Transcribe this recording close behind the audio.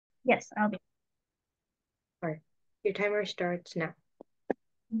Yes, I'll be. All right. Your timer starts now.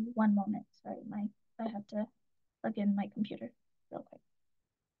 One moment. Sorry, I have to plug in my computer real quick.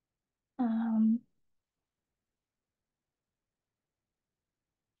 Um,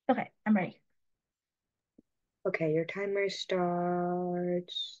 okay, I'm ready. Okay, your timer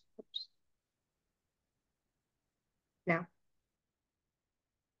starts now.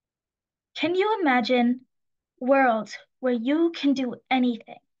 Can you imagine worlds where you can do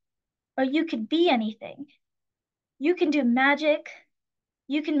anything, or you could be anything? You can do magic,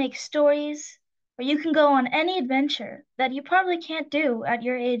 you can make stories, or you can go on any adventure that you probably can't do at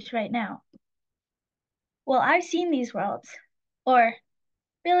your age right now. Well, I've seen these worlds, or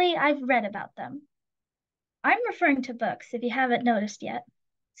really, I've read about them. I'm referring to books if you haven't noticed yet.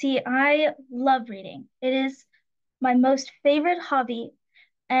 See, I love reading. It is my most favorite hobby,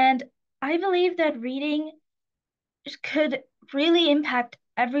 and I believe that reading could really impact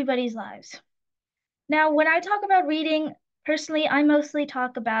everybody's lives. Now, when I talk about reading, personally, I mostly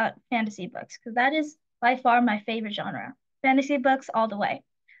talk about fantasy books because that is by far my favorite genre. Fantasy books all the way.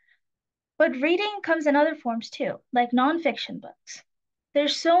 But reading comes in other forms too, like nonfiction books.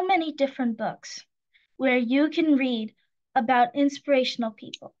 There's so many different books where you can read about inspirational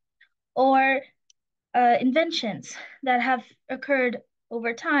people or inventions that have occurred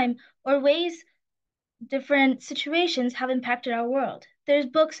over time or ways different situations have impacted our world. There's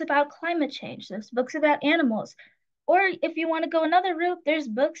books about climate change, there's books about animals, or if you want to go another route, there's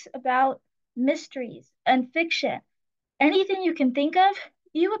books about mysteries and fiction. Anything you can think of,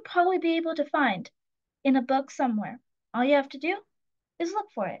 you would probably be able to find in a book somewhere. All you have to do is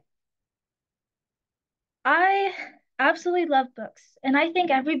look for it. I absolutely love books, and I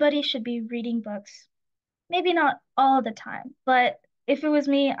think everybody should be reading books. Maybe not all the time, but if it was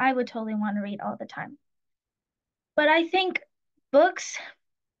me, I would totally want to read all the time. But I think books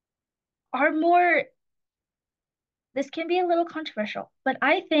are more, this can be a little controversial, but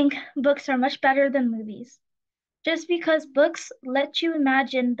I think books are much better than movies just because books let you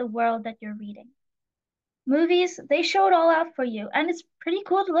imagine the world that you're reading. Movies, they show it all out for you, and it's pretty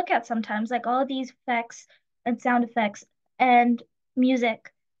cool to look at sometimes, like all these effects and sound effects and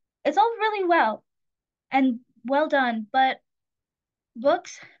music. It's all really and well done, but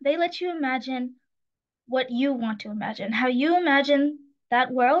books, they let you imagine what you want to imagine. How you imagine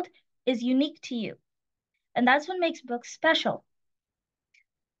that world is unique to you. And that's what makes books special.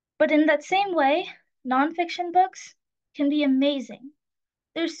 But in that same way, nonfiction books can be amazing.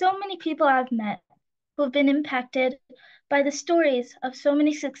 There's so many people I've met who have been impacted by the stories of so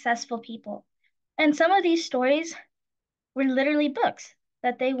many successful people. And some of these stories were literally books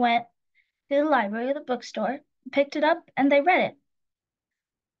that they went to the library or the bookstore, picked it up, and they read it.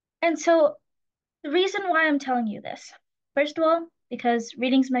 And so the reason why I'm telling you this, first of all, because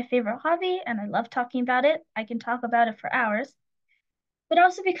reading's my favorite hobby and I love talking about it. I can talk about it for hours, but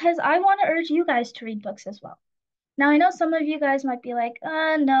also because I want to urge you guys to read books as well. Now, I know some of you guys might be like,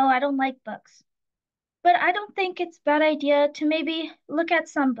 no, I don't like books. But I don't think it's a bad idea to maybe look at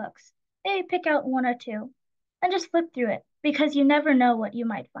some books, maybe pick out one or two, and just flip through it because you never know what you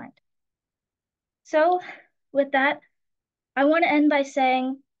might find. So, with that, I want to end by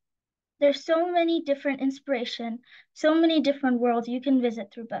saying there's so many different inspiration, so many different worlds you can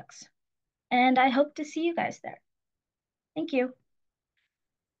visit through books. And I hope to see you guys there. Thank you.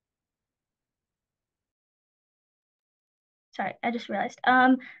 Sorry, I just realized.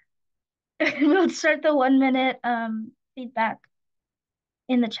 We'll start the 1 minute feedback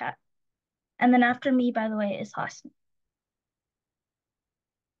in the chat. And then after me, by the way, is Hassan.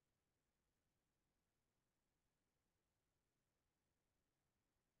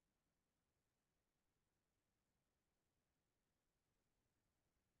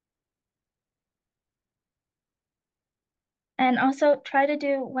 And also try to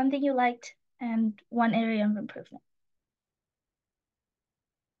do one thing you liked and one area of improvement.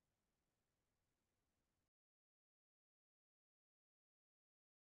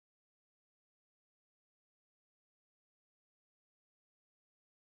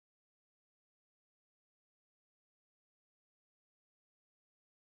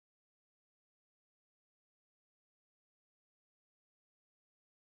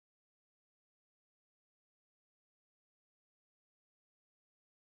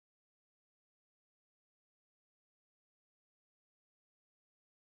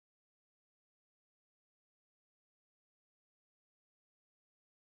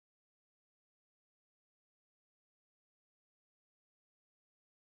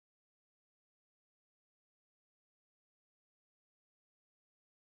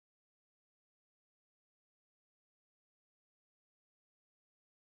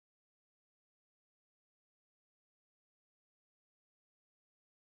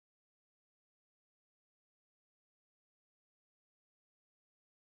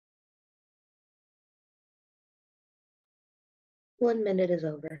 1 minute is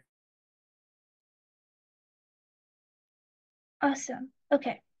over. Awesome.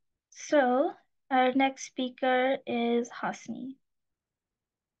 Okay. So our next speaker is Hasni.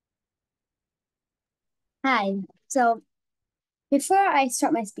 Hi. So before I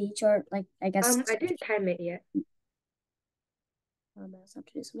start my speech, or like I guess I didn't time it yet. I have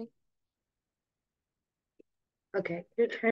to do something. Okay, your time